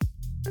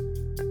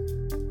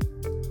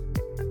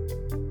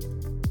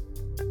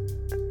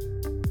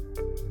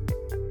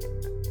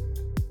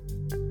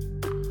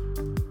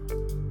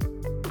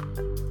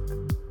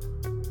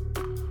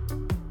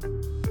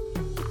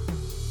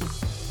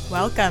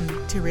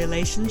Welcome to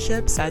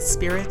Relationships as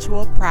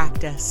Spiritual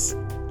Practice,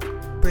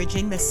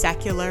 Bridging the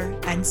Secular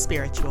and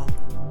Spiritual,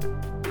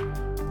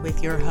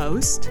 with your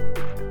host,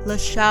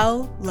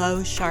 Lachelle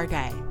Lowe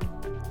Charday,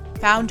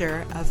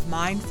 founder of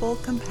Mindful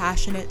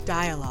Compassionate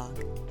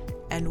Dialogue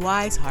and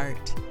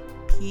Wiseheart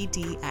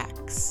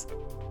PDX.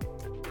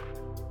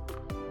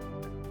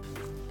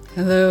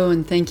 Hello,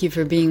 and thank you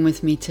for being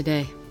with me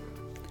today.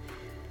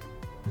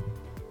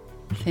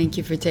 Thank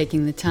you for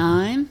taking the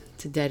time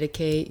to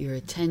dedicate your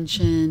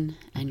attention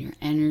and your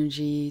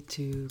energy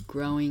to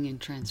growing and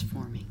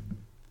transforming.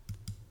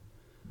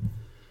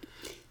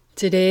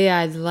 Today,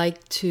 I'd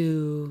like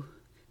to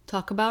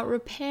talk about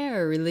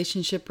repair,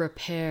 relationship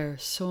repair.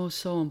 So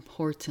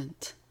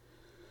important.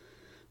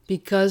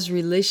 Because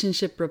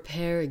relationship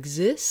repair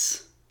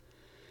exists,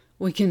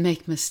 we can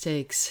make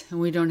mistakes, and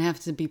we don't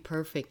have to be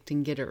perfect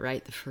and get it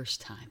right the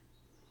first time.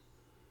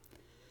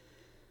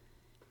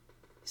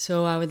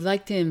 So I would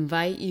like to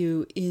invite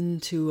you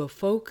into a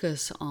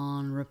focus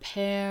on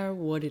repair,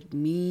 what it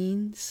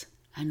means,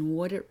 and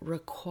what it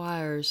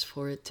requires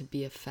for it to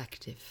be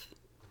effective.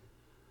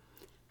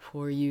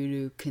 For you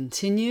to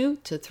continue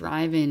to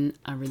thrive in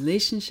a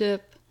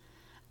relationship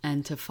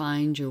and to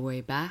find your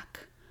way back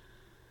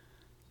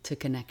to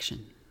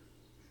connection.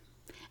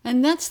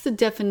 And that's the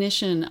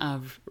definition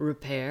of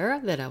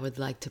repair that I would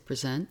like to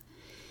present,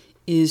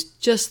 is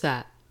just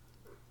that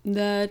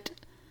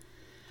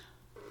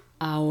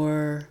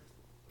our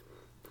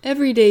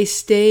everyday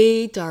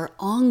state, our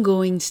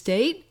ongoing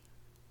state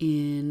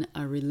in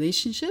a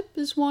relationship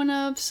is one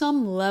of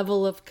some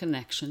level of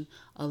connection,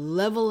 a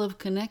level of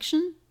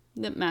connection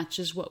that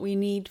matches what we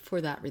need for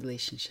that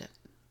relationship.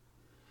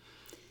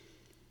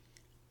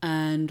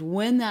 And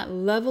when that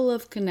level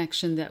of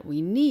connection that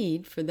we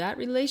need for that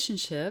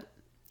relationship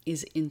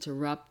is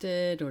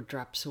interrupted or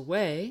drops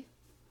away,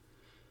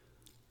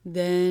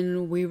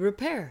 then we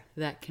repair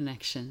that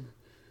connection.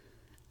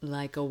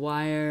 Like a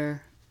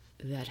wire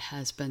that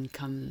has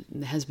become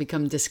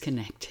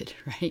disconnected,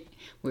 right?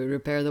 We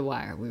repair the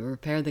wire, we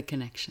repair the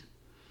connection.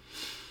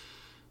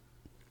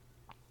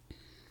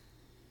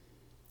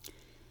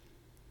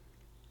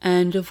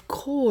 And of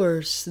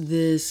course,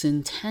 this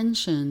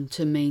intention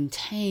to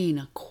maintain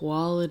a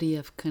quality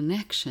of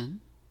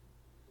connection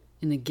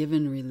in a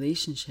given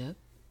relationship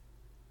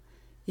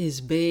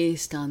is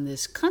based on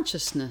this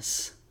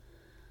consciousness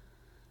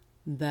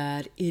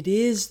that it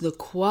is the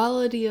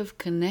quality of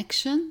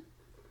connection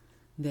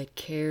that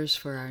cares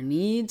for our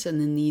needs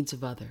and the needs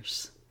of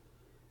others,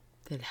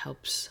 that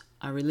helps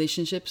our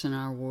relationships and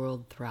our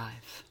world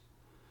thrive.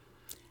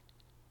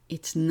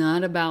 It's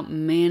not about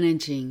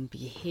managing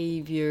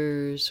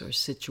behaviors or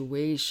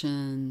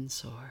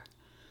situations or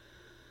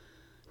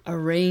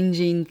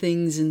arranging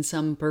things in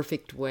some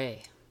perfect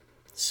way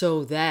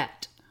so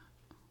that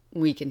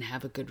we can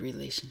have a good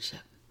relationship.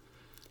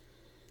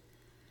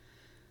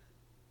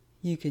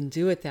 You can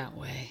do it that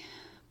way,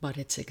 but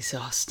it's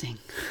exhausting.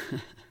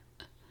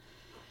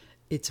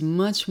 It's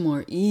much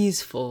more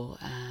easeful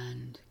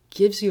and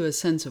gives you a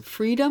sense of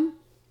freedom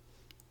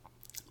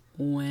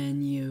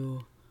when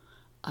you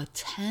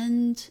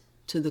attend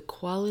to the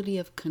quality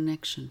of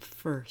connection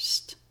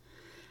first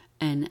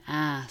and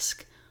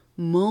ask,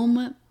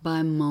 moment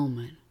by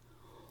moment,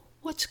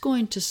 what's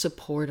going to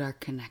support our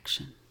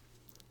connection?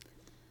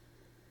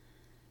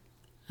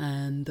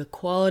 And the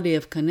quality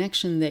of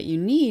connection that you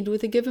need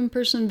with a given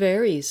person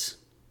varies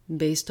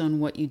based on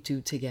what you do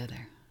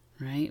together,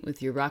 right?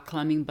 With your rock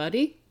climbing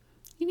buddy,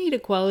 you need a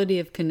quality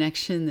of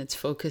connection that's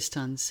focused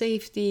on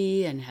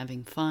safety and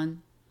having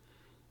fun,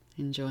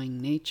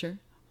 enjoying nature.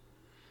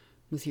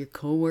 With your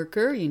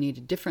coworker, you need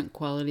a different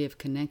quality of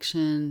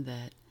connection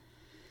that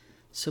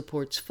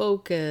supports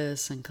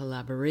focus and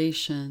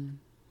collaboration,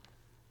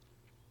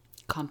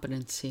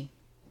 competency.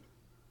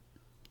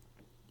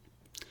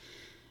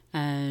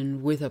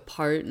 And with a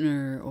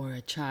partner or a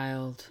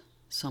child,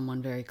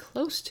 someone very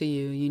close to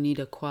you, you need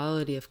a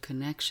quality of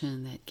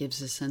connection that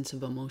gives a sense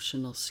of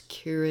emotional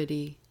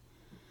security,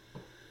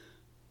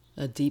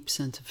 a deep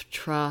sense of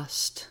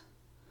trust,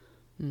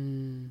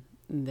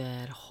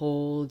 that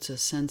holds a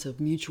sense of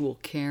mutual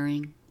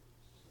caring,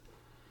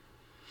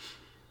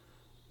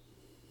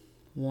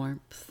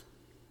 warmth.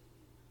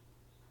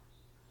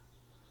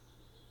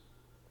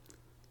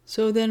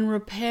 So then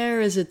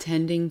repair is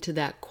attending to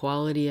that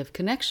quality of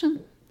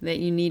connection that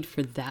you need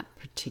for that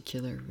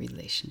particular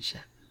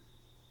relationship.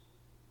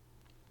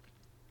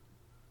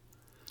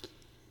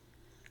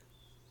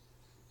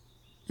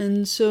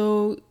 And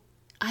so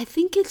I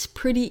think it's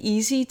pretty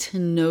easy to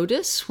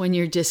notice when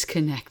you're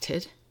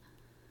disconnected.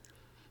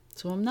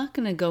 So I'm not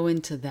going to go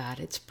into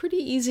that. It's pretty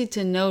easy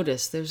to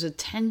notice. There's a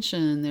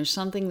tension. There's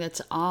something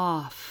that's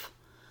off.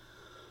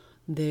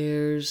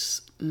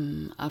 There's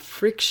a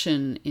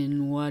friction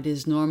in what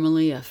is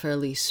normally a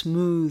fairly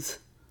smooth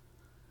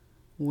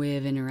way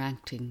of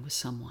interacting with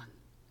someone.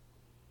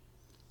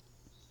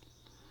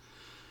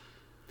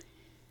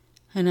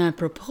 And I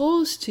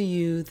propose to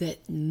you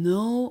that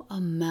no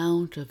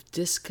amount of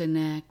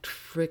disconnect,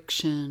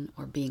 friction,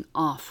 or being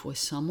off with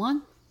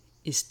someone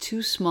is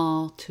too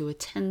small to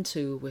attend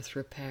to with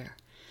repair.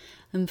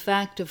 In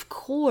fact, of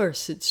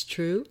course, it's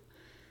true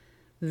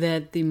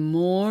that the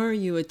more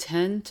you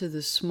attend to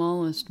the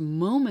smallest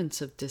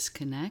moments of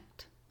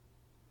disconnect,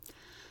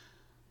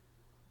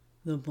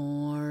 the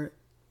more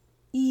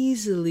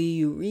easily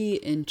you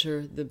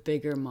re-enter the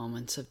bigger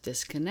moments of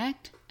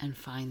disconnect and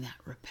find that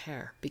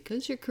repair,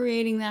 because you're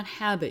creating that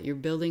habit, you're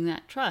building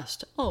that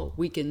trust. Oh,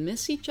 we can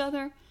miss each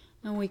other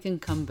and we can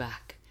come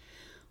back.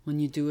 When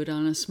you do it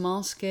on a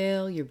small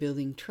scale, you're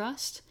building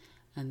trust,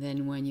 and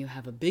then when you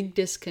have a big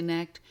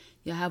disconnect,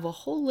 you have a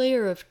whole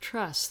layer of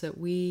trust that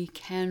we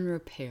can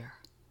repair.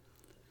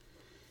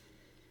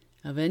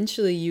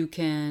 Eventually you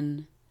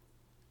can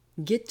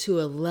get to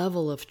a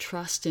level of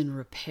trust in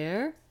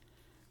repair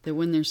that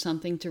when there's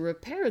something to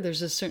repair,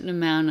 there's a certain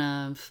amount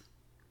of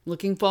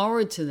looking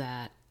forward to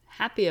that,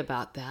 happy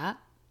about that,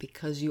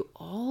 because you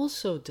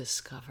also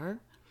discover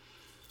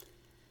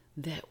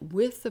that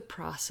with the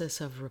process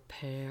of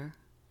repair,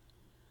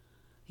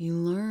 you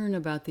learn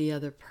about the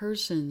other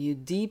person, you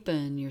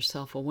deepen your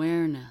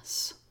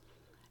self-awareness.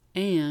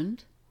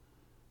 And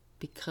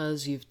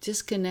because you've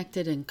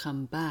disconnected and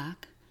come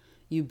back,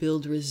 you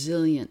build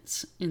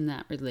resilience in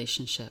that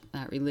relationship.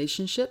 That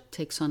relationship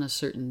takes on a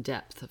certain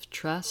depth of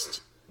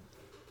trust.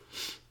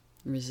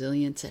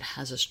 Resilience, it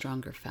has a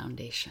stronger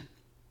foundation.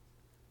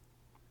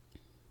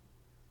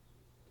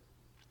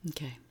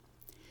 Okay,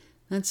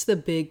 that's the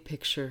big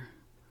picture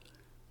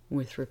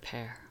with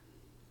repair.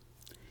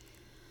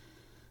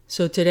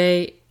 So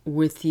today,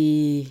 with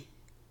the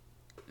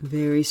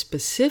very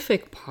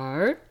specific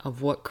part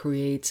of what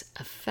creates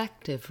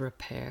effective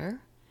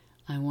repair,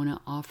 I want to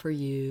offer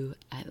you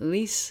at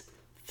least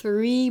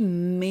 3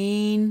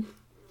 main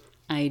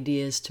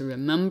ideas to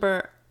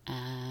remember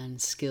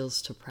and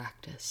skills to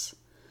practice.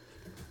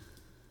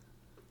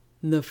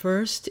 The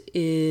first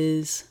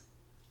is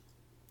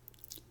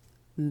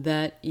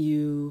that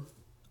you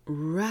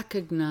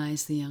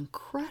recognize the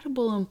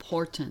incredible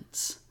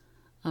importance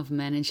of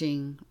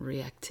managing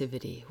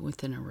reactivity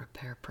within a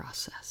repair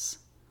process.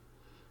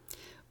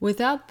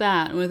 Without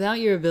that, without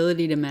your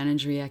ability to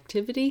manage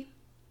reactivity,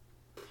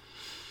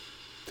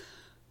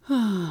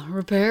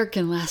 repair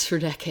can last for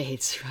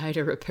decades, right?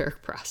 A repair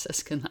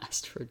process can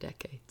last for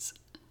decades.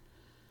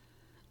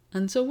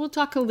 And so we'll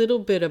talk a little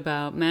bit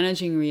about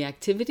managing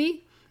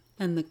reactivity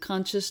and the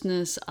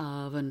consciousness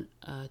of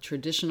a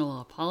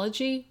traditional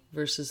apology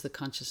versus the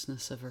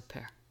consciousness of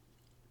repair.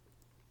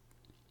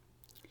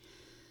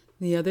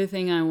 The other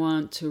thing I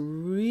want to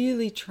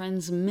really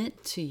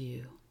transmit to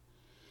you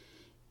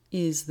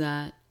is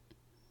that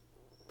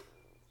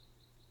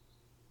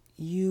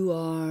you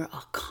are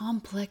a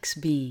complex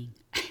being.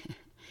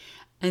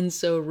 And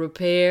so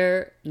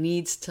repair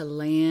needs to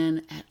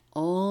land at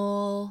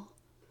all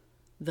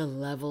the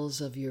levels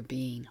of your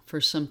being.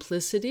 For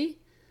simplicity,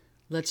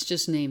 let's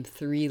just name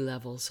 3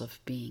 levels of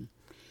being.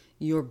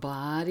 Your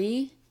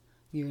body,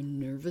 your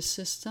nervous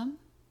system,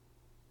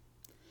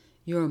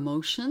 your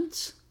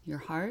emotions, your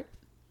heart,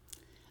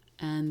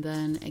 and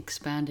then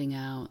expanding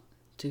out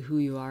to who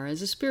you are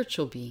as a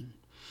spiritual being.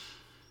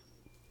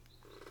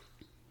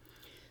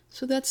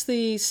 So that's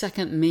the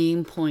second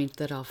main point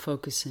that I'll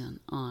focus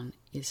on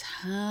is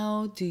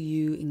how do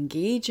you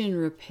engage in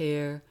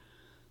repair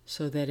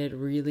so that it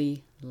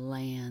really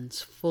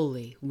lands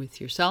fully with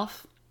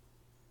yourself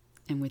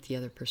and with the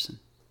other person.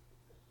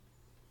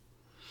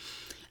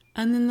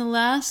 And then the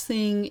last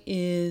thing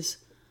is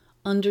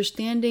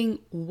understanding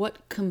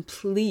what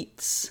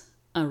completes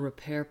a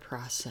repair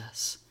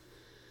process.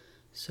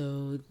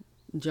 So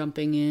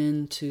jumping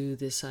into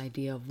this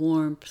idea of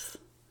warmth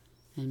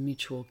and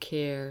mutual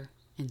care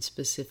and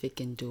specific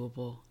and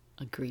doable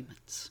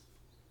agreements.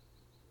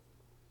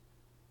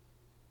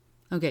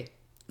 Okay,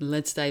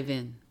 let's dive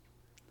in.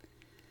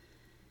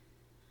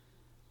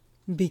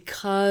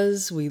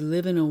 Because we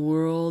live in a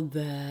world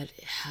that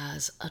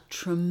has a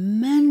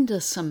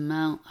tremendous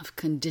amount of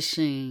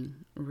conditioning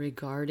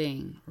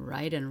regarding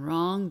right and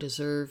wrong,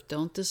 deserve,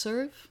 don't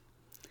deserve,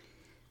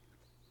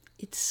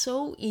 it's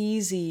so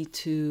easy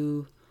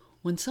to,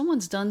 when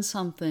someone's done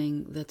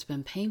something that's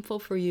been painful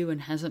for you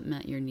and hasn't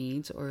met your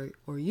needs, or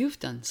you've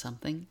done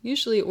something,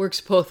 usually it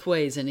works both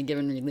ways in a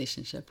given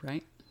relationship,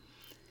 right?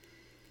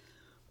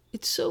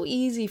 It's so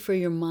easy for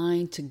your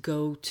mind to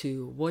go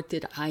to, what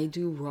did I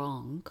do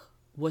wrong?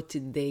 What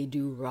did they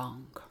do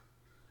wrong?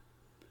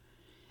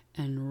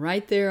 And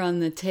right there on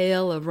the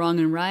tail of wrong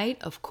and right,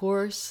 of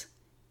course,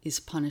 is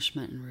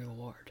punishment and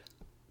reward.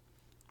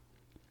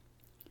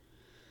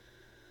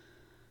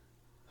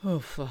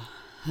 Oof,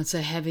 that's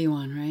a heavy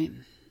one, right?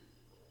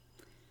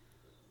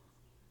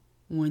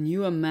 When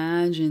you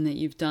imagine that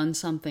you've done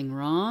something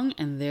wrong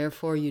and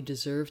therefore you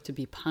deserve to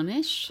be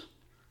punished,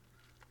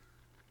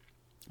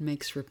 it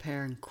makes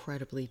repair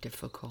incredibly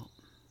difficult.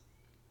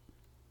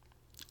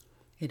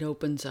 It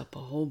opens up a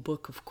whole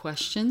book of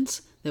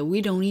questions that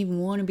we don't even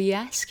want to be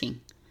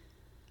asking.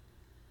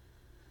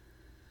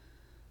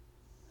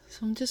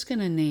 So I'm just going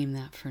to name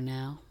that for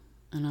now.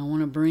 And I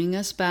want to bring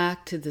us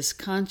back to this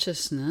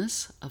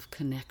consciousness of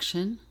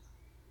connection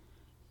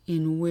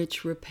in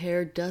which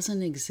repair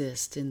doesn't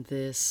exist in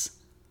this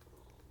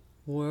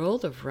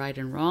world of right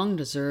and wrong,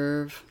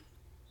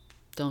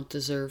 don't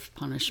deserve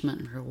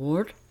punishment and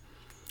reward,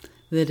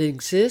 that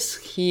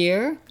exists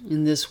here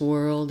in this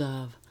world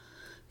of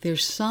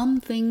there's some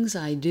things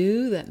I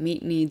do that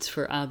meet needs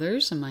for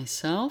others and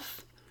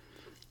myself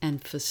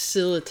and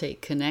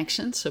facilitate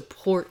connection,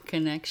 support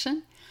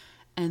connection,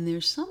 and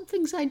there's some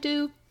things I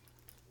do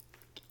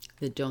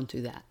that don't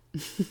do that.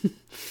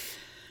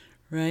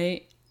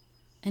 Right?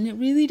 And it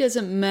really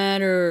doesn't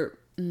matter.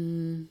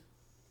 You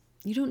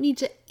don't need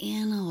to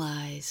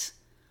analyze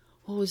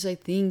what was I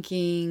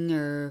thinking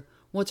or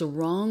what's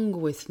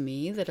wrong with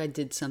me that I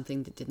did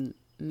something that didn't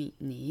meet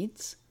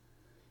needs.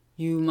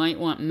 You might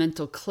want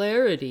mental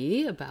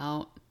clarity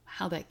about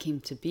how that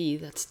came to be.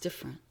 That's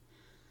different.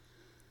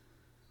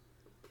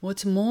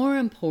 What's more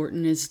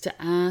important is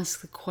to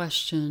ask the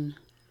question,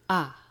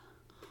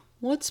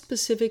 what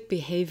specific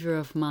behavior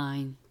of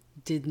mine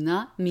did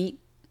not meet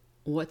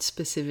what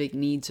specific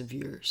needs of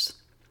yours?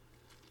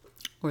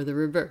 Or the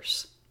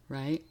reverse,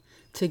 right?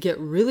 To get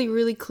really,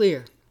 really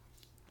clear.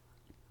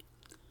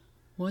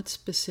 What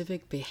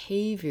specific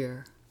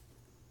behavior,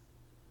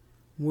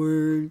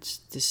 words,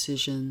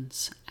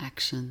 decisions,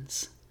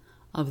 actions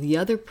of the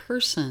other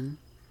person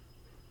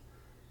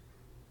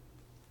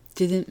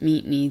didn't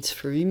meet needs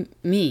for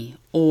me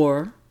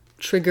or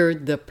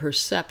triggered the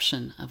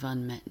perception of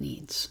unmet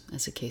needs,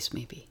 as the case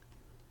may be.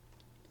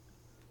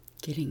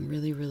 Getting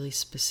really, really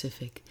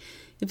specific.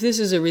 If this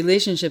is a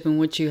relationship in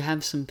which you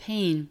have some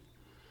pain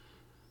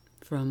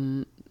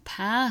from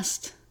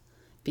past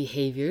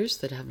behaviors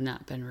that have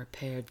not been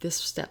repaired, this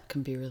step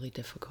can be really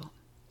difficult.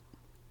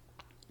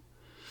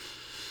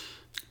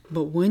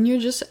 But when you're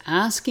just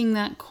asking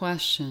that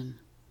question,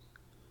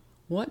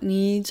 what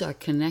needs are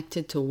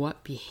connected to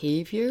what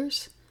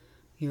behaviors,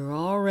 you're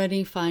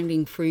already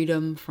finding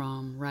freedom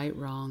from right,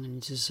 wrong,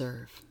 and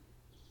deserve,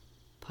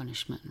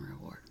 punishment and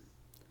reward.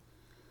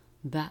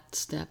 That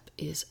step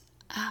is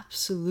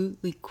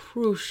absolutely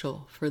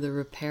crucial for the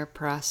repair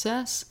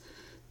process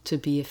to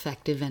be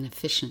effective and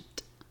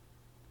efficient.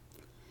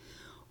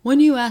 When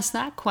you ask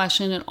that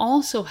question, it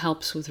also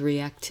helps with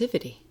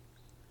reactivity.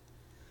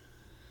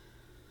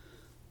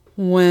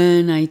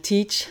 When I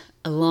teach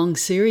a long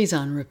series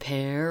on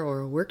repair or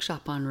a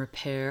workshop on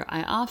repair,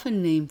 I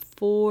often name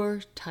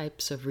 4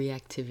 types of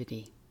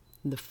reactivity,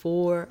 the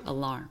 4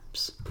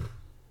 alarms.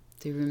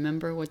 Do you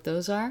remember what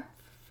those are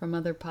from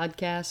other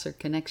podcasts or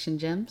connection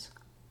gems?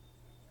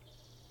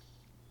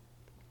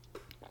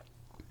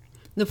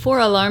 The 4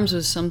 alarms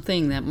was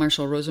something that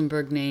Marshall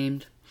Rosenberg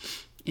named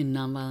in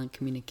nonviolent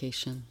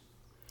communication.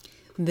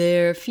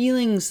 They're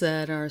feelings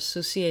that are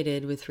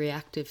associated with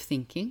reactive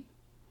thinking.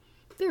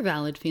 They're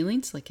valid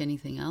feelings like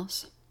anything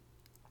else.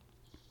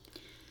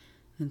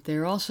 And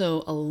they're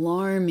also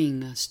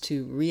alarming us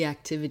to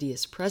reactivity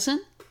is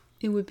present.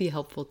 It would be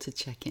helpful to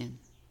check in.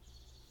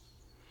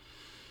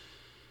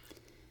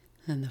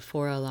 And the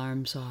 4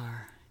 alarms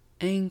are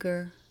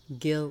anger,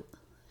 guilt,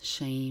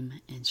 shame,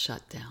 and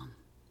shutdown.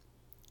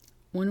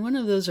 When one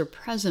of those are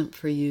present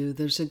for you,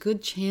 there's a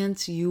good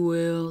chance you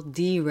will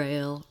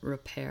derail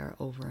repair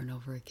over and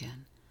over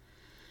again.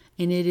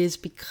 And it is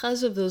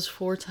because of those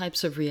 4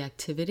 types of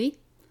reactivity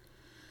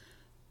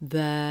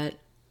that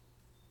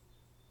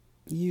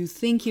you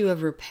think you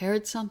have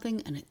repaired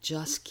something and it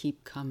just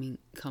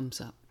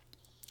comes up.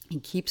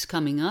 It keeps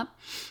coming up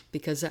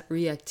because that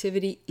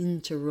reactivity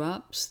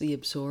interrupts the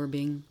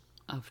absorbing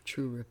of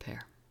true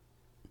repair.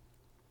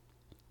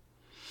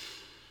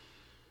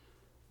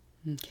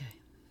 Okay.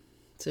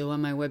 So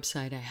on my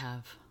website I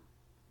have,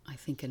 I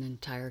think, an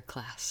entire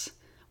class.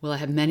 Well, I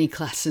have many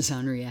classes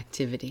on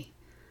reactivity.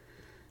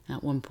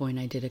 At one point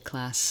I did a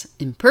class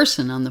in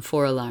person on the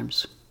 4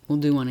 alarms. We'll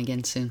do one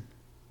again soon.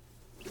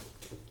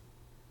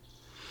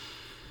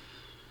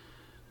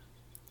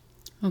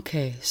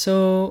 Okay,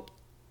 so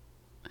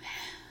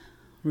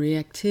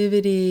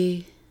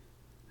reactivity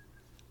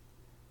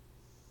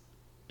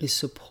is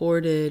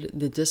supported,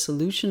 the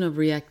dissolution of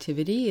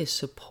reactivity is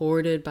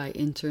supported by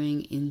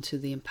entering into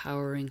the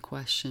empowering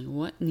question,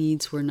 what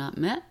needs were not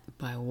met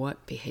by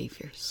what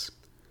behaviors?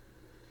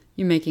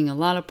 You're making a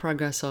lot of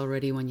progress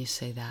already when you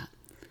say that.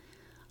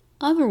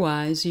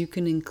 Otherwise, you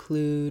can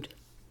include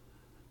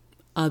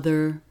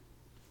other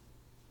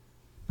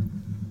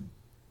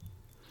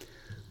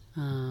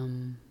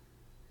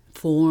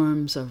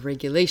forms of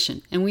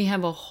regulation. And we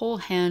have a whole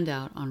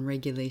handout on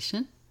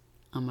regulation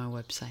on my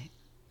website.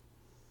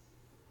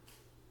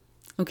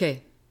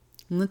 Okay,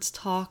 let's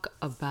talk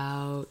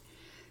about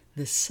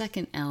the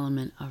second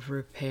element of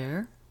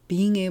repair,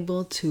 being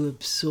able to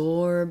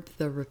absorb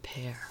the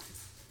repair.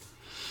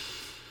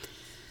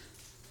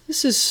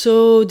 This is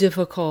so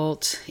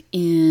difficult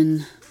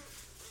in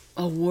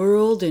a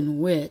world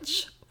in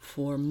which,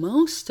 for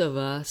most of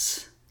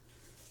us,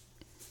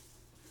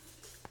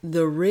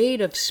 the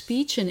rate of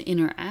speech and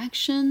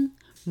interaction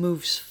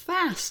moves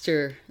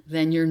faster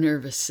than your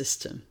nervous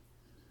system.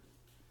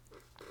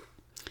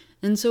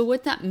 And so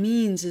what that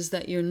means is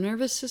that your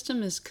nervous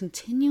system is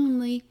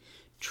continually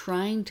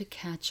trying to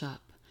catch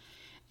up.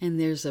 and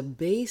there's a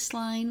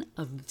baseline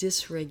of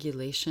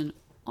dysregulation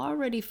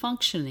already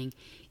functioning,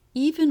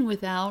 even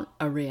without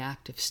a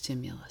reactive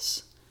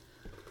stimulus.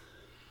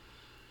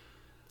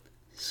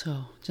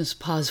 So just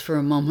pause for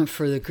a moment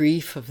for the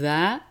grief of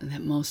that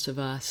most of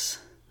us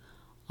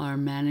are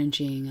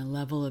managing a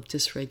level of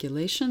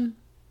dysregulation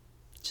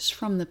just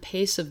from the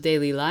pace of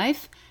daily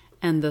life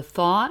and the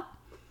thought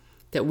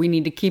that we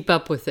need to keep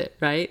up with it,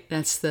 right?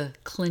 That's the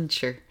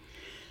clincher.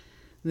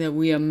 That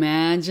we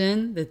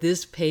imagine that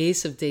this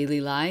pace of daily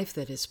life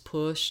that is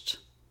pushed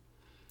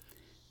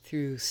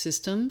through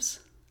systems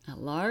at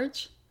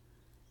large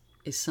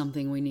is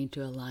something we need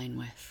to align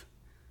with.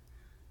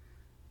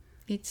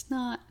 It's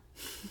not.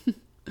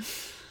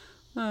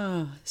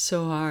 Oh,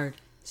 so hard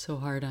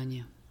on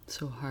you.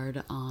 So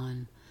hard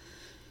on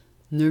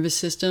nervous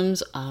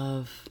systems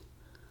of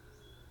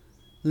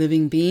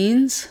living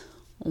beings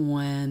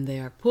when they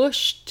are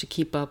pushed to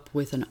keep up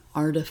with an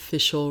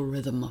artificial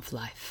rhythm of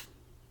life.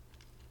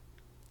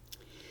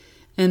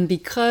 And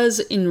because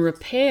in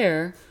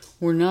repair,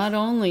 we're not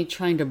only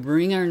trying to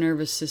bring our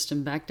nervous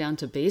system back down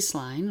to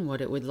baseline,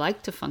 what it would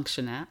like to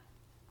function at,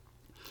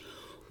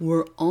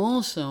 we're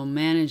also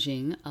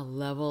managing a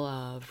level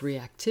of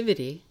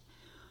reactivity.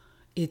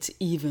 It's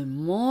even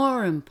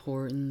more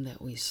important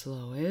that we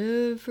slow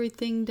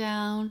everything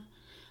down,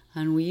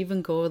 and we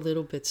even go a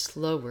little bit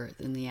slower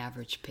than the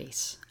average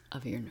pace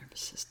of your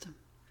nervous system.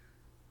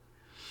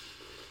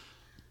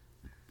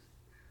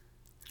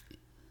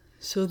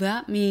 So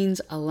that means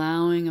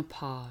allowing a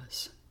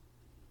pause.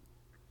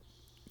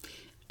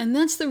 And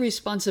that's the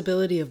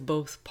responsibility of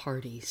both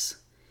parties.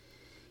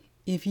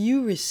 If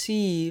you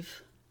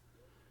receive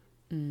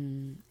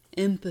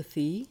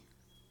empathy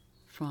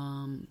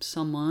from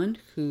someone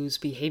whose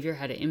behavior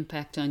had an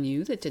impact on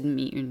you that didn't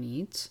meet your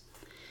needs,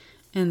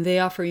 and they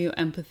offer you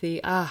empathy,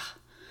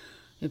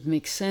 it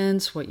makes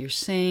sense what you're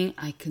saying.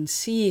 I can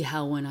see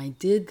how when I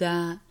did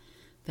that,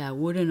 that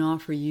wouldn't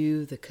offer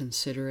you the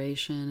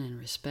consideration and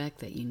respect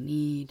that you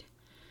need.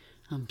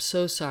 I'm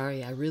so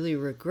sorry. I really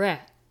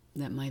regret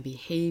that my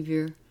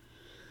behavior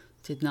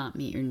did not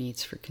meet your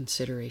needs for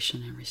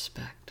consideration and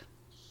respect.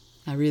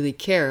 I really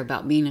care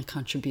about being a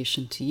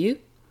contribution to you,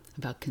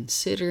 about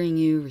considering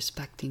you,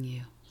 respecting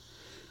you.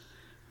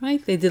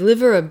 Right? They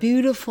deliver a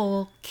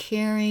beautiful,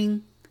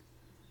 caring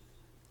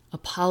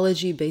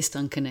apology based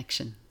on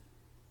connection.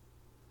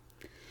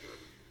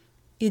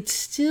 It's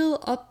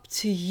still up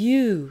to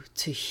you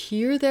to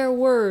hear their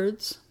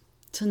words,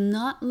 to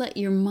not let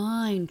your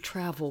mind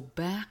travel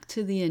back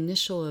to the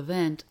initial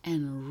event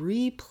and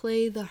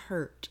replay the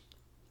hurt.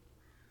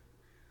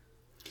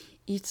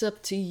 It's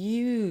up to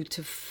you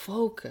to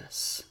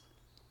focus.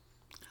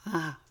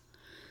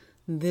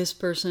 This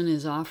person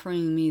is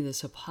offering me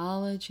this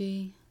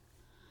apology.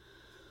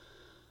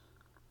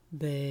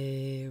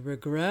 They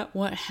regret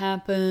what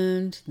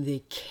happened. They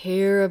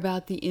care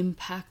about the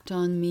impact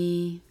on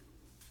me.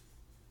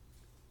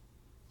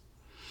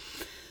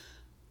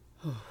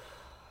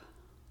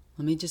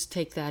 Let me just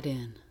take that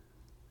in.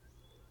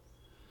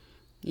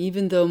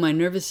 Even though my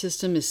nervous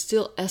system is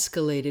still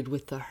escalated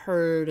with the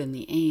hurt and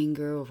the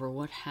anger over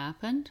what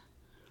happened,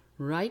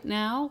 right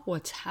now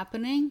what's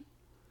happening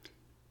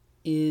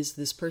is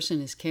this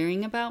person is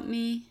caring about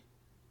me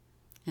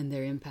and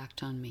their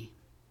impact on me.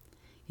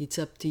 It's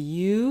up to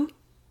you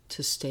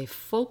to stay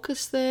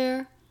focused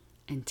there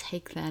and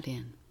take that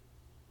in.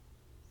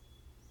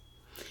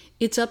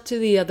 It's up to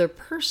the other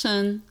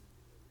person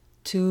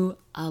to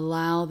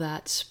allow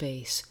that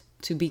space,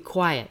 to be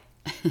quiet,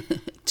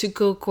 to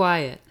go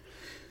quiet,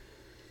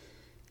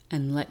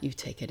 and let you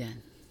take it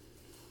in.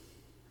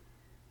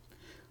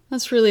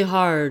 That's really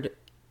hard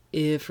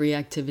if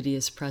reactivity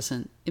is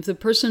present. If the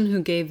person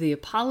who gave the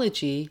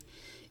apology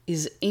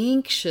is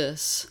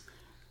anxious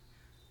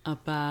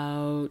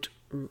about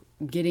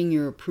getting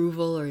your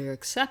approval or your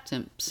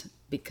acceptance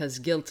because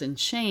guilt and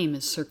shame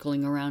is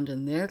circling around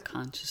in their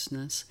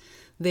consciousness,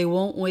 they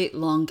won't wait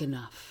long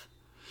enough.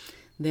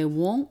 They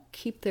won't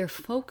keep their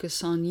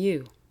focus on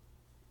you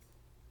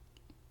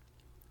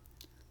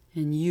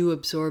and you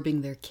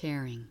absorbing their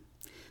caring.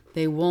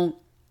 They won't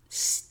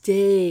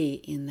stay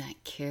in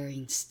that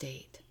caring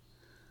state.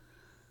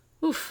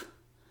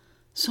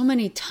 So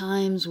many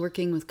times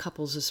working with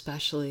couples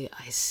especially,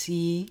 I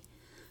see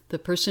the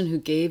person who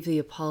gave the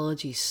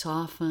apology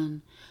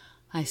soften.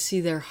 I see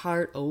their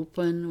heart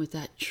open with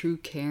that true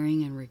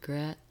caring and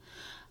regret.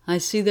 I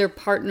see their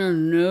partner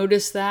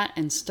notice that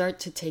and start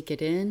to take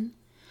it in.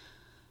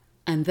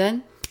 And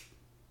then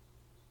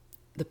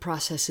the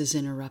process is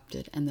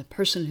interrupted, and the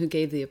person who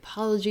gave the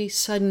apology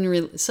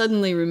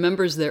suddenly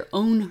remembers their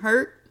own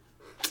hurt.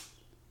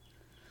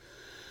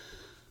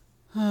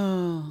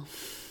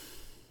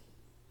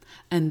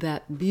 And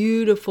that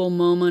beautiful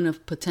moment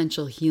of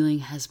potential healing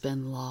has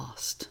been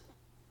lost.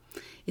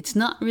 It's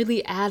not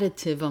really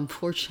additive,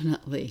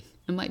 unfortunately.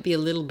 It might be a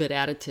little bit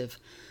additive.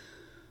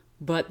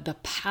 But the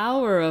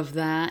power of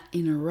that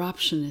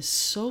interruption is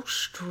so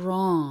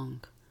strong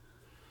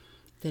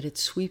that it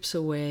sweeps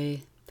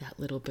away that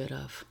little bit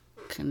of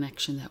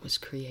connection that was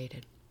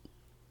created.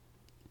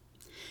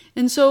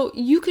 And so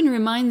you can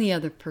remind the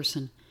other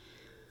person,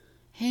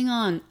 hang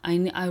on,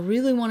 I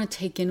really want to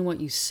take in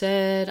what you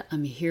said.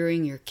 I'm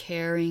hearing your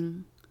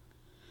caring.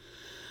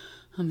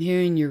 I'm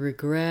hearing your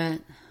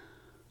regret.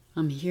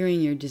 I'm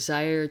hearing your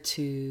desire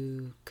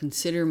to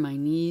consider my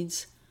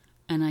needs.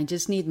 And I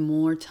just need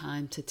more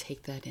time to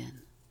take that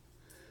in.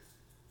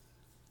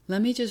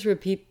 Let me just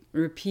repeat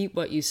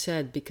what you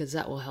said, because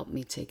that will help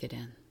me take it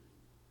in.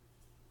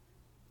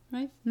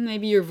 Right?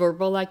 Maybe you're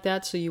verbal like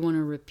that, so you want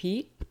to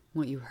repeat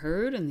what you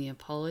heard and the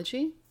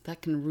apology.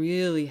 That can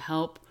really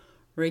help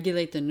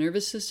regulate the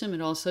nervous system.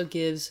 It also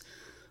gives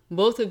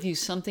both of you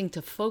something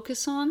to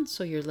focus on,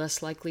 so you're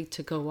less likely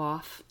to go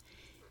off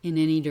in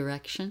any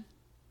direction.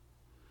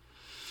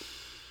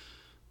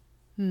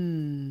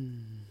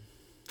 And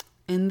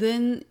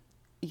then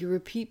you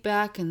repeat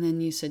back, and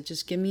then you said,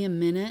 just give me a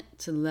minute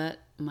to let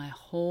my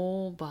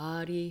whole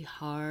body,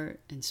 heart,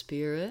 and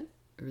spirit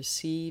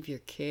receive your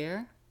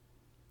care.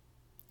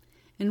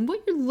 And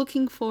what you're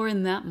looking for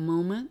in that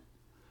moment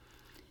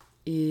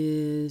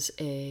is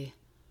a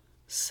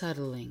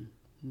settling.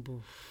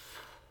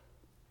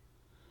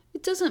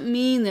 It doesn't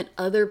mean that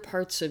other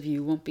parts of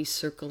you won't be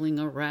circling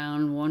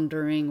around,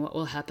 wondering what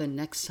will happen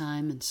next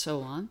time, and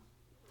so on.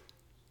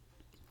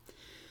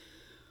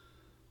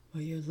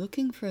 But you're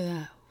looking for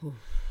that.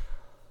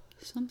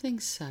 Something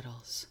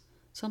settles.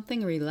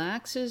 Something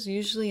relaxes,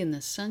 usually in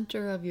the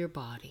center of your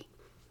body.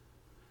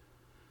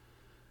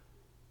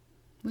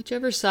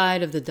 Whichever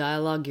side of the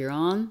dialogue you're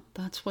on,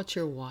 that's what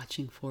you're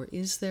watching for.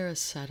 Is there a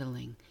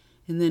settling?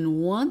 And then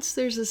once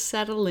there's a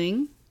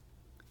settling,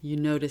 you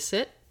notice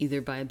it, either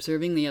by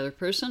observing the other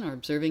person or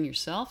observing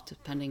yourself,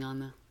 depending on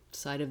the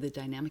side of the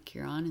dynamic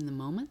you're on in the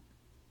moment.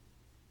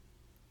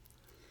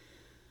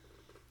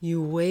 You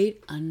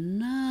wait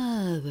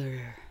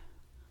another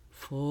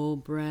full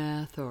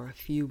breath or a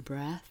few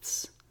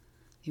breaths.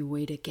 You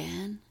wait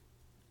again.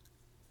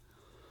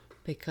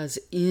 Because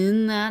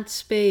in that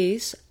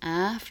space,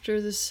 after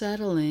the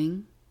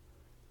settling,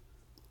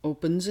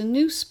 opens a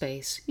new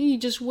space. You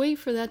just wait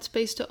for that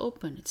space to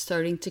open. It's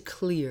starting to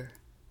clear.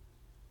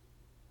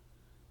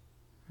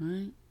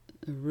 Right?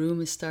 The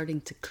room is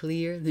starting to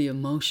clear. The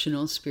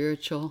emotional,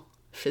 spiritual,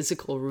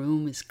 physical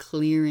room is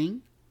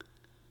clearing.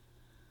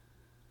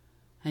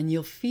 And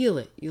you'll feel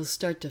it. You'll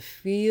start to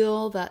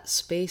feel that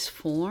space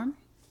form.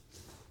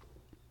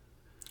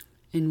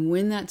 And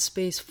when that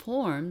space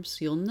forms,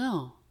 you'll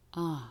know,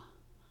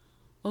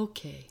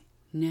 okay,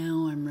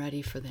 now I'm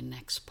ready for the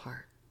next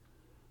part.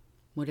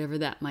 Whatever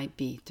that might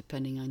be,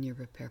 depending on your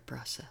repair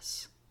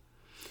process.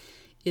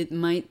 It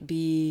might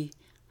be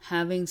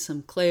having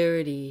some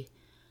clarity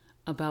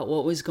about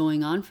what was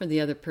going on for the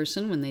other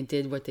person when they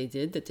did what they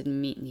did that didn't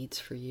meet needs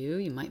for you.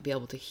 You might be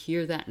able to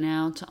hear that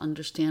now to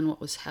understand what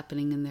was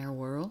happening in their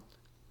world.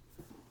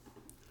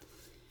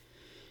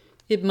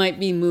 It might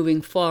be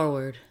moving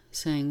forward,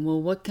 saying, well,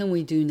 what can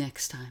we do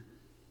next time?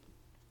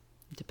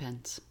 It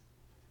depends.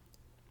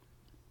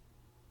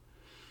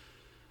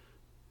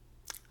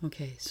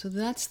 Okay, so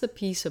that's the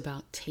piece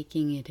about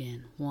taking it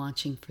in,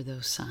 watching for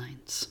those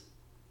signs.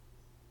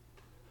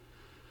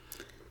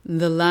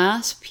 The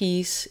last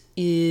piece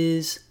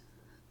is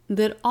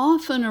that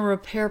often a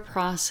repair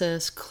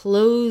process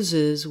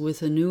closes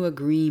with a new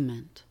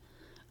agreement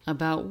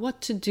about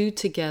what to do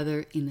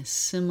together in a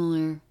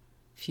similar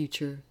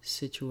future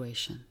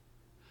situation.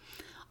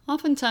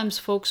 Oftentimes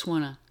folks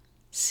want to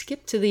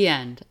skip to the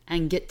end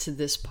and get to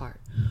this part.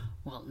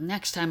 Well,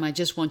 next time I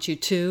just want you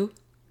to...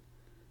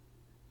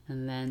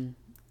 And then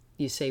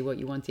you say what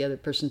you want the other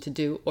person to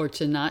do or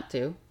to not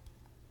do.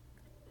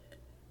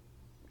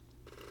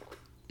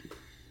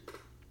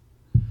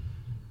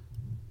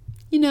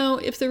 You know,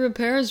 if the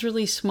repair is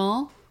really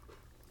small,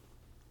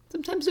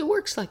 sometimes it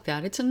works like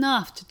that. It's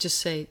enough to just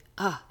say,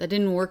 that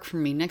didn't work for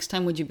me. Next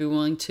time, would you be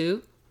willing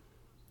to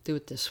do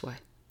it this way?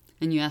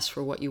 And you ask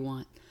for what you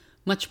want.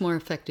 Much more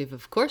effective,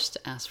 of course,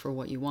 to ask for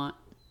what you want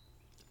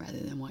rather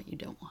than what you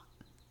don't want.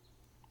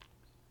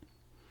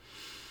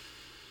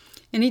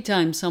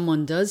 Anytime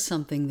someone does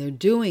something, they're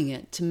doing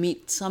it to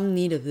meet some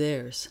need of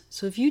theirs.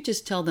 So if you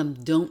just tell them,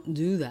 don't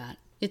do that,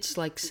 it's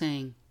like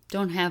saying,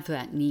 don't have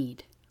that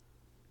need.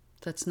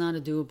 That's not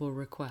a doable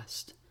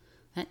request.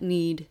 That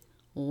need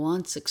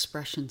wants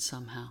expression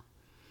somehow.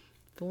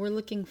 But we're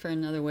looking for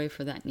another way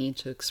for that need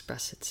to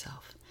express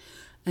itself.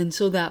 And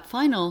so that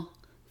final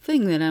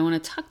thing that I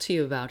want to talk to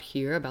you about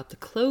here, about the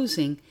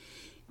closing,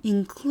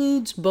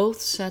 includes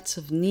both sets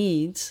of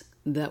needs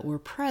that were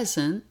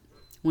present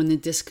when the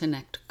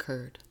disconnect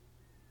occurred.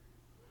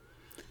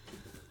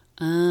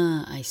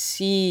 I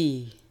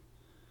see.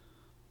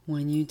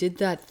 When you did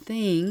that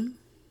thing,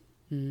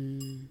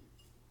 when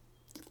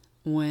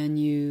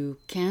you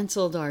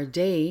canceled our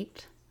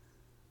date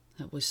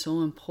that was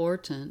so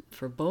important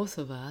for both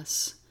of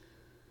us,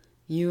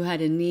 you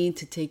had a need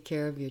to take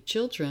care of your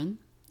children,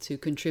 to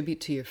contribute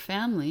to your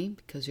family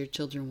because your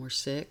children were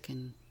sick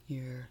and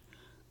your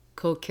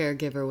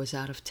co-caregiver was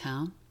out of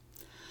town.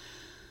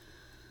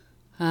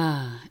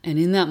 And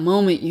in that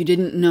moment, you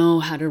didn't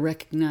know how to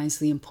recognize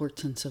the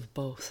importance of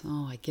both.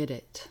 Oh, I get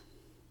it.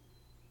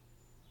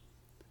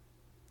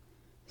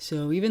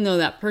 So even though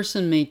that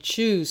person may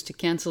choose to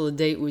cancel a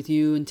date with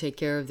you and take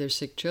care of their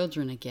sick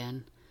children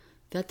again,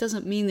 that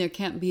doesn't mean there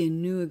can't be a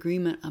new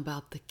agreement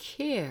about the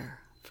care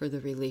for the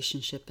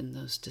relationship in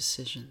those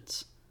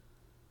decisions,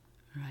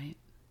 right?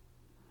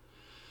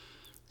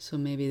 So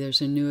maybe there's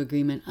a new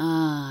agreement.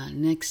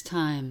 Next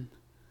time,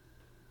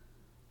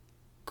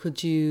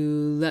 could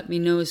you let me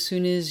know as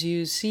soon as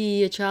you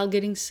see a child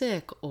getting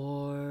sick?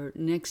 Or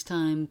next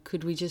time,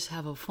 could we just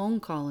have a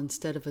phone call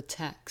instead of a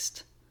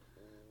text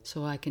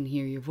so I can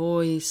hear your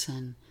voice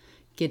and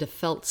get a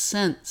felt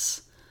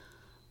sense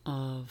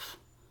of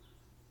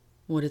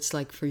what it's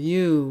like for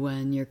you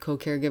when your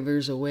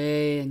co-caregiver's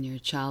away and your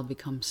child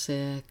becomes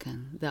sick,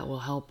 and that will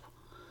help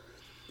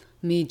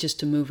me just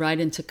to move right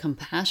into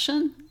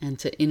compassion and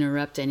to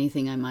interrupt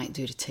anything I might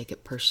do to take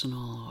it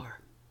personal.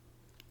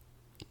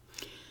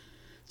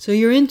 So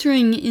you're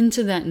entering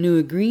into that new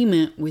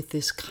agreement with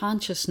this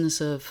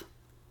consciousness of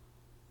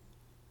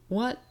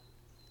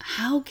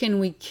how can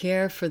we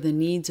care for the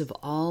needs of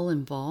all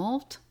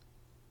involved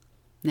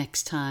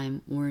next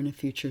time we're in a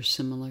future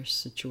similar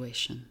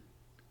situation.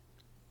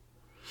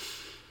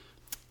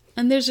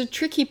 And there's a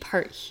tricky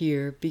part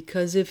here,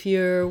 because if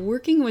you're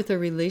working with a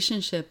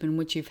relationship in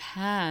which you've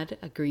had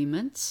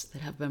agreements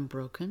that have been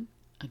broken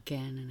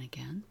again and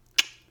again,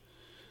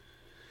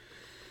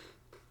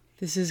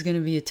 this is going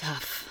to be a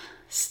tough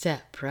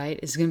step, right?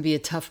 It's going to be a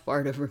tough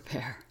part of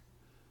repair.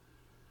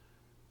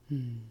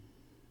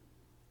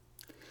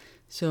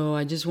 So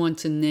I just want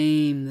to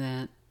name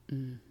that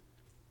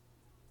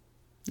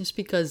just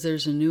because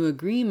there's a new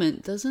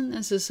agreement doesn't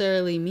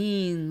necessarily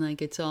mean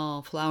like it's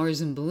all flowers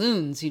and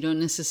balloons. You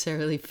don't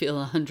necessarily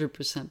feel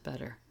 100%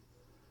 better.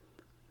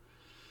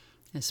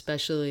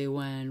 Especially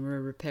when we're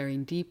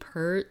repairing deep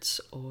hurts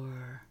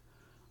or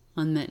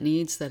unmet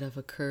needs that have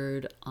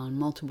occurred on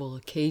multiple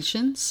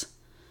occasions.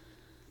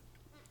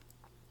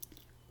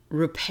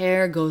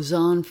 Repair goes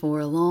on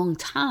for a long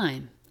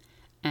time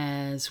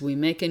as we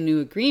make a new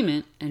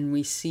agreement and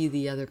we see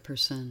the other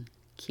person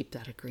keep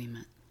that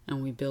agreement.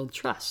 And we build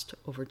trust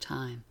over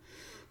time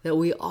that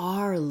we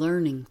are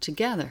learning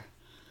together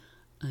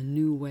a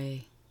new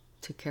way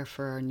to care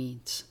for our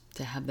needs,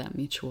 to have that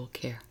mutual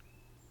care.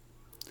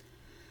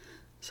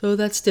 So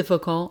that's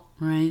difficult,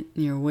 right?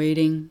 You're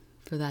waiting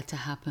for that to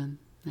happen.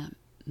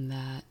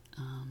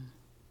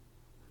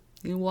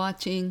 You're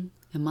watching.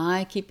 Am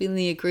I keeping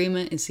the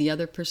agreement? Is the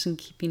other person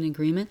keeping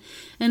agreement?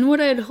 And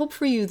what I'd hope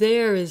for you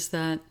there is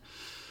that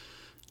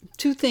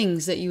two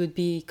things that you would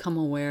become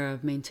aware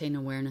of, maintain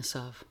awareness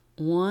of.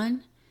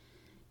 One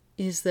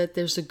is that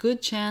there's a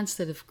good chance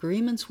that if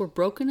agreements were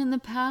broken in the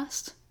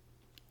past,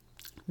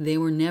 they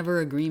were never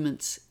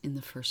agreements in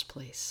the first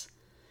place.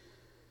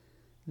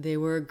 They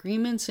were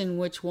agreements in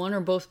which one or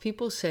both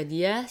people said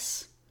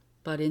yes,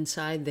 but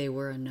inside they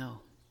were a no.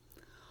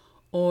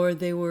 Or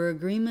they were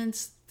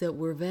agreements that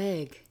were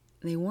vague.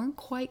 They weren't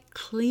quite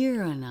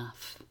clear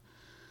enough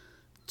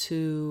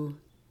to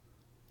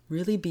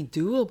really be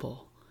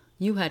doable.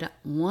 You had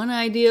one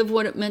idea of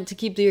what it meant to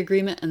keep the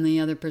agreement, and the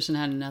other person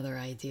had another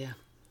idea.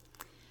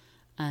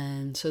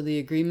 And so the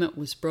agreement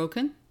was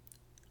broken,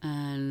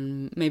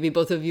 and maybe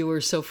both of you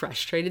were so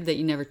frustrated that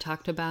you never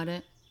talked about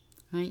it,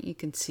 right? You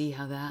can see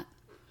how that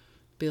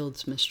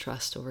builds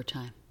mistrust over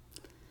time.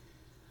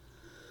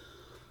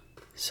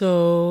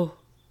 So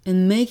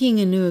in making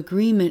a new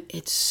agreement,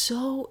 it's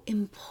so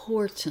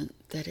important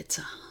that it's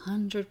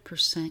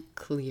 100%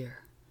 clear.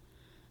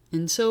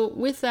 And so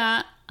with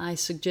that, I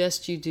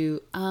suggest you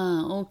do,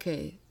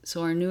 okay,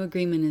 so our new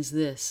agreement is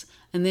this.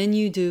 And then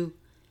you do,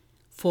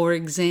 for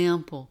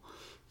example,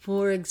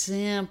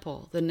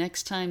 the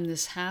next time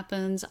this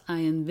happens, I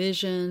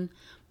envision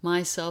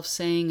myself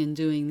saying and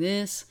doing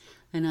this,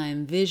 and I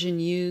envision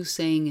you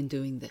saying and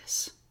doing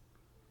this.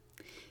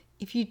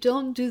 If you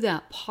don't do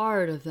that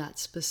part of that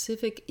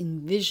specific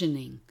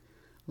envisioning,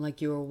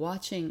 like you are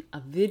watching a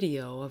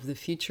video of the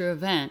future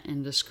event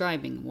and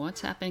describing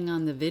what's happening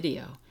on the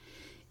video,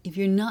 if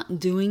you're not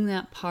doing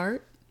that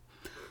part,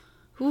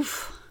 the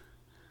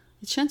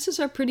chances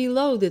are pretty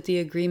low that the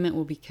agreement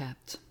will be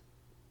kept.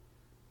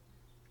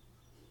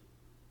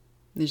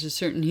 There's a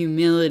certain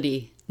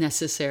humility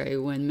necessary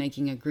when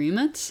making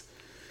agreements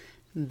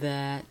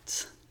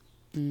that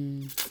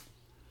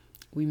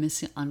we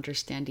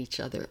misunderstand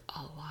each other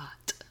a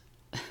lot.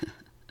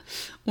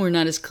 We're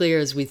not as clear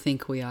as we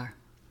think we are.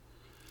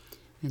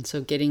 And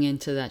so getting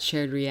into that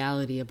shared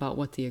reality about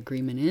what the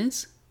agreement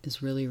is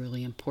really,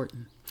 really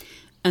important.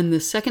 And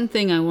the second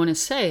thing I want to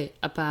say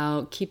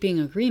about keeping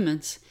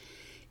agreements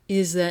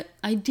is that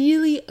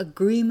ideally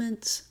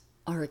agreements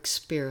are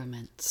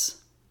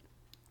experiments.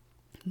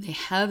 They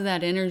have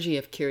that energy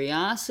of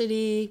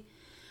curiosity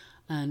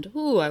and,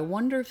 I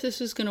wonder if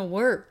this is going to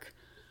work,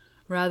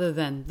 rather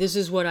than this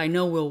is what I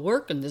know will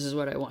work and this is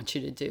what I want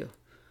you to do.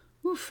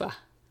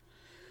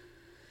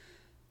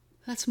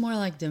 That's more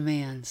like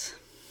demands.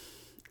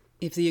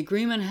 If the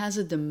agreement has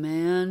a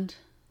demand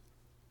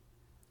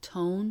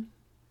tone,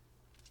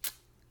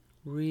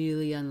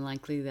 really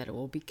unlikely that it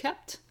will be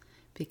kept,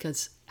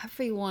 because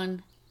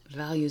everyone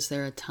values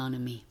their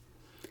autonomy.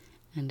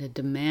 And a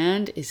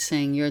demand is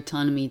saying your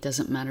autonomy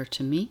doesn't matter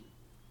to me.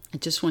 I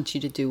just want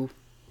you to do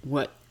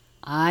what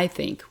I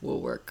think will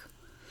work.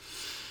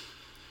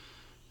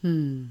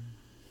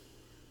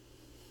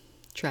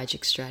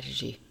 Tragic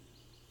strategy.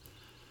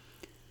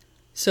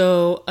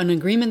 So an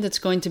agreement that's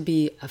going to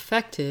be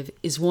effective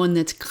is one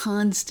that's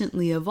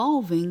constantly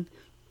evolving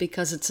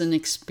because it's an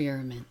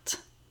experiment.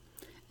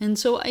 And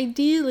so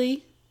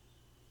ideally,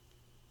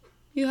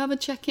 you have a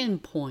check-in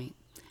point.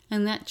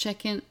 And that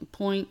check-in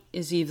point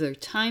is either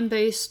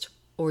time-based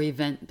or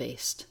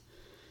event-based.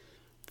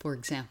 For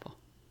example,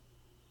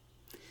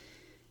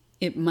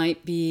 it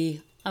might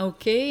be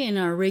okay in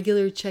our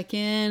regular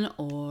check-in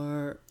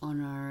or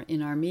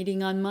in our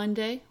meeting on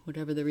Monday,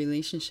 whatever the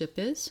relationship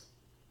is.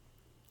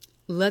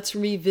 Let's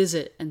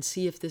revisit and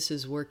see if this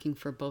is working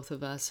for both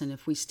of us and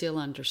if we still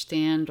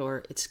understand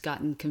or it's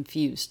gotten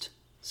confused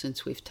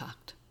since we've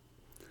talked.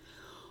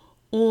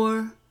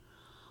 Or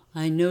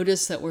I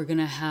notice that we're going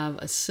to have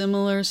a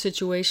similar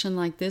situation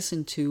like this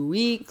in 2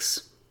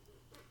 weeks.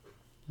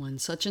 When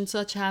such and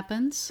such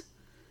happens,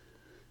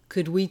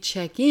 could we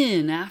check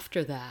in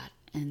after that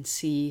and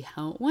see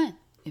how it went?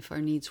 If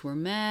our needs were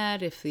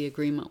met, if the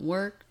agreement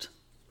worked.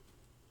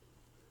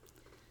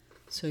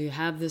 So you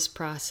have this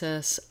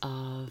process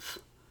of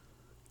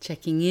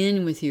checking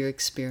in with your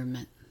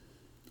experiment.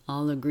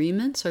 All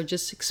agreements are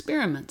just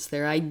experiments.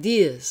 They're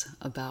ideas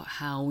about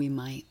how we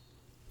might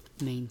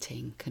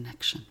maintain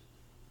connection.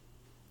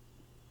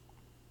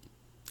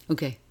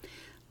 Okay,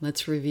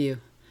 let's review.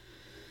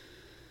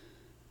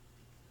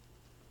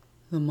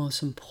 The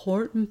most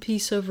important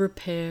piece of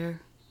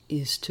repair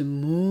is to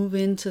move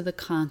into the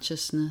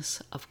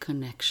consciousness of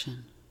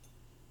connection,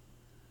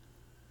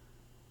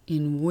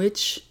 in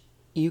which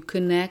you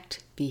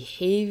connect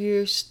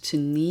behaviors to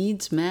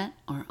needs met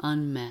or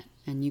unmet.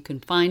 And you can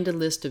find a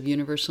list of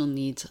universal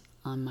needs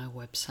on my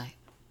website.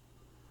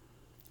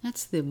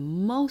 That's the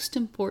most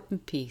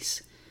important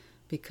piece,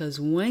 because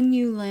when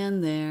you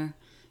land there,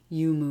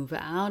 you move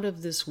out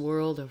of this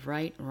world of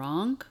right,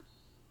 wrong,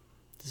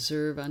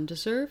 deserve,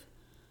 undeserve,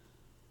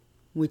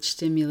 which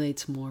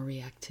stimulates more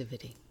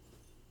reactivity.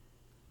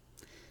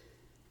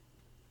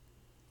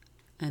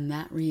 And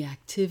that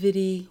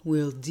reactivity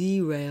will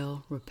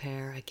derail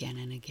repair again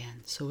and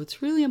again. So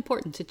it's really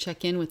important to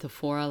check in with the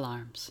 4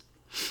 alarms: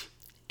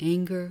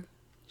 anger,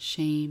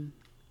 shame,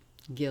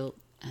 guilt,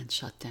 and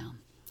shutdown.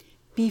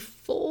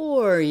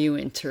 Before you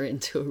enter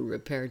into a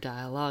repair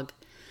dialogue,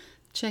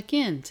 check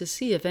in to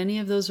see if any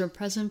of those are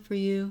present for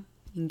you.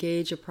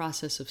 Engage a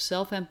process of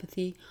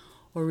self-empathy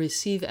or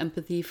receive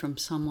empathy from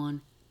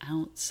someone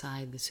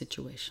outside the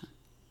situation.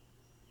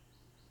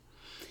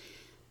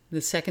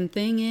 The second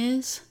thing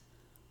is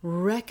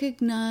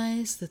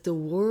recognize that the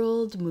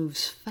world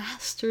moves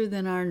faster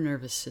than our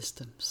nervous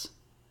systems.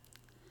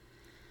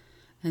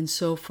 And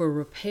so for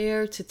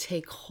repair to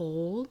take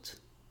hold,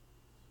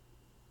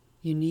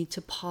 you need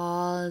to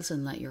pause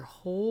and let your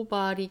whole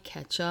body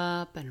catch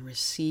up and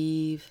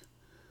receive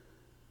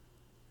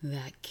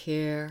that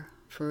care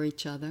for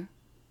each other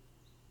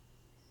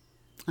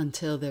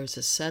until there's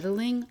a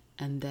settling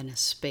and then a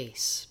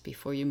space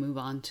before you move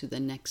on to the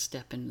next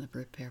step in the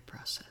repair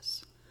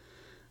process.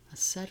 A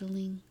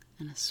settling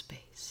and a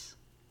space.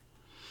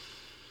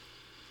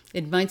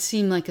 It might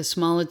seem like a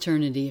small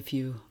eternity if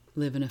you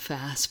live in a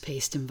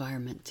fast-paced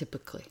environment,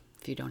 typically,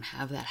 if you don't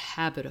have that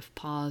habit of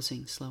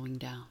pausing, slowing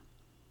down.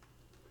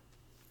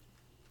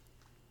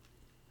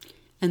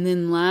 And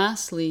then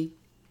lastly,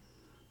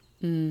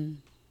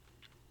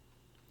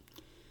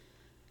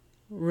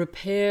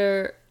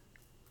 repair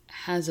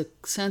has a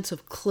sense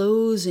of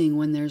closing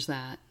when there's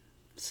that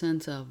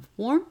sense of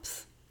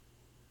warmth,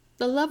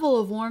 the level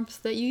of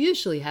warmth that you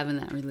usually have in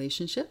that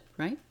relationship,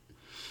 right?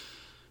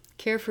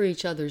 Care for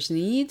each other's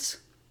needs,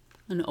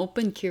 an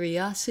open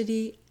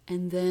curiosity,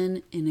 and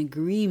then an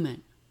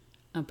agreement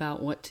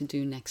about what to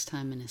do next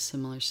time in a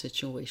similar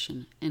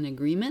situation. An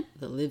agreement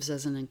that lives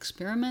as an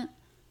experiment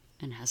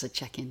and has a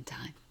check-in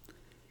time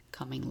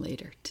coming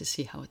later to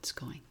see how it's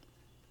going.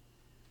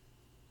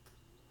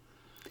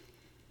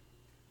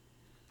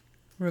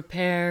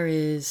 Repair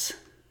is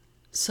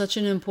such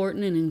an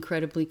important and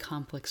incredibly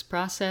complex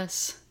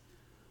process.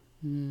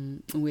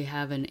 We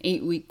have an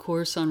 8-week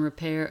course on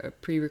repair, a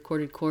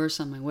pre-recorded course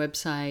on my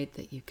website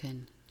that you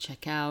can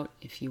check out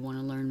if you want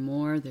to learn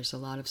more. There's a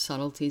lot of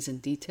subtleties and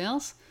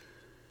details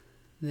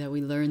that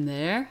we learn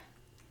there.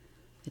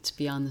 It's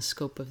beyond the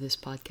scope of this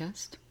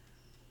podcast.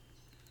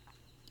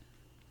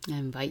 I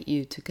invite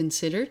you to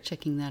consider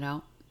checking that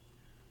out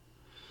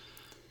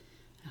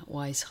at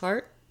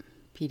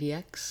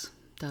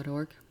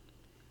wiseheartpdx.org.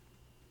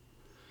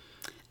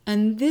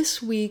 And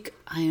this week,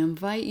 I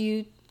invite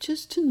you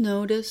just to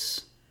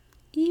notice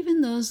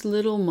even those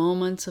little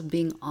moments of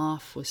being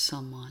off with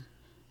someone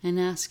and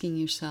asking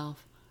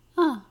yourself,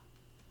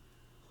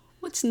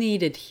 what's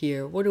needed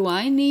here? What do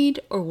I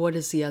need, or what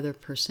does the other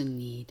person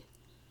need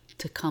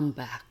to come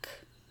back?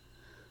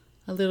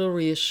 A little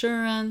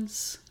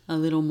reassurance, a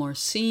little more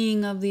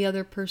seeing of the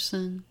other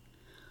person.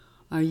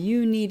 Are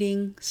you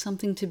needing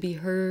something to be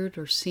heard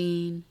or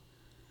seen?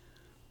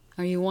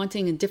 Are you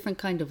wanting a different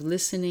kind of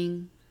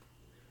listening?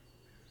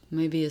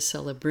 Maybe a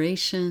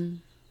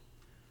celebration?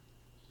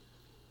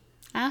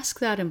 Ask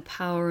that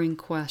empowering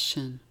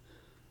question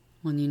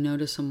when you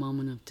notice a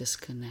moment of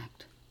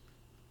disconnect.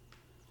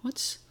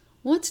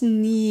 What's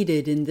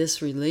needed in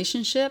this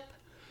relationship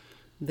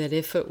that,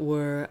 if it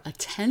were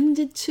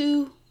attended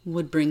to,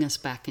 would bring us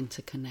back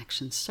into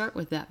connection? Start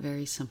with that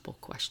very simple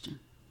question.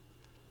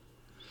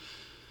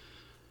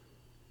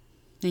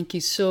 Thank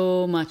you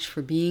so much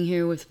for being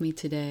here with me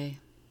today.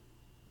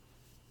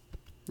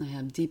 I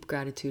have deep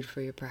gratitude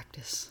for your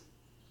practice.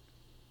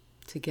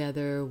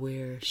 Together,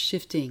 we're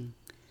shifting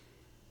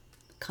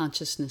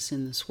consciousness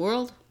in this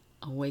world,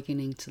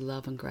 awakening to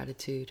love and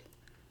gratitude,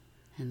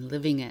 and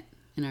living it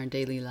in our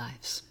daily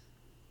lives.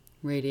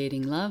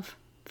 Radiating love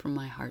from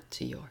my heart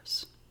to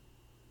yours.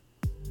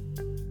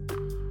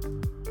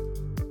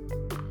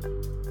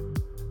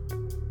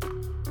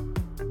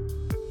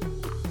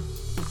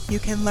 You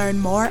can learn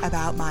more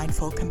about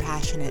Mindful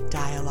Compassionate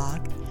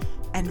Dialogue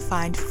and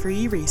find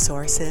free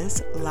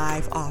resources,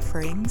 live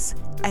offerings,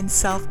 and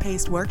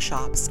self-paced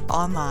workshops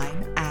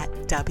online at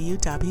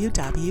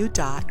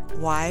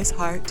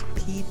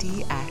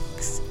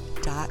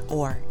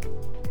www.wiseheartpdx.org.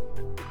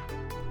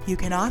 You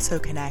can also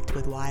connect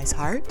with Wise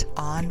Heart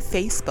on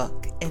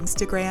Facebook,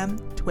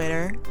 Instagram,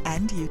 Twitter,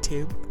 and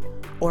YouTube,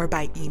 or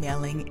by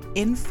emailing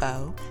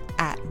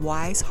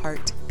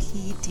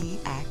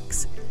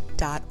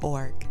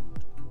info@wiseheartpdx.org.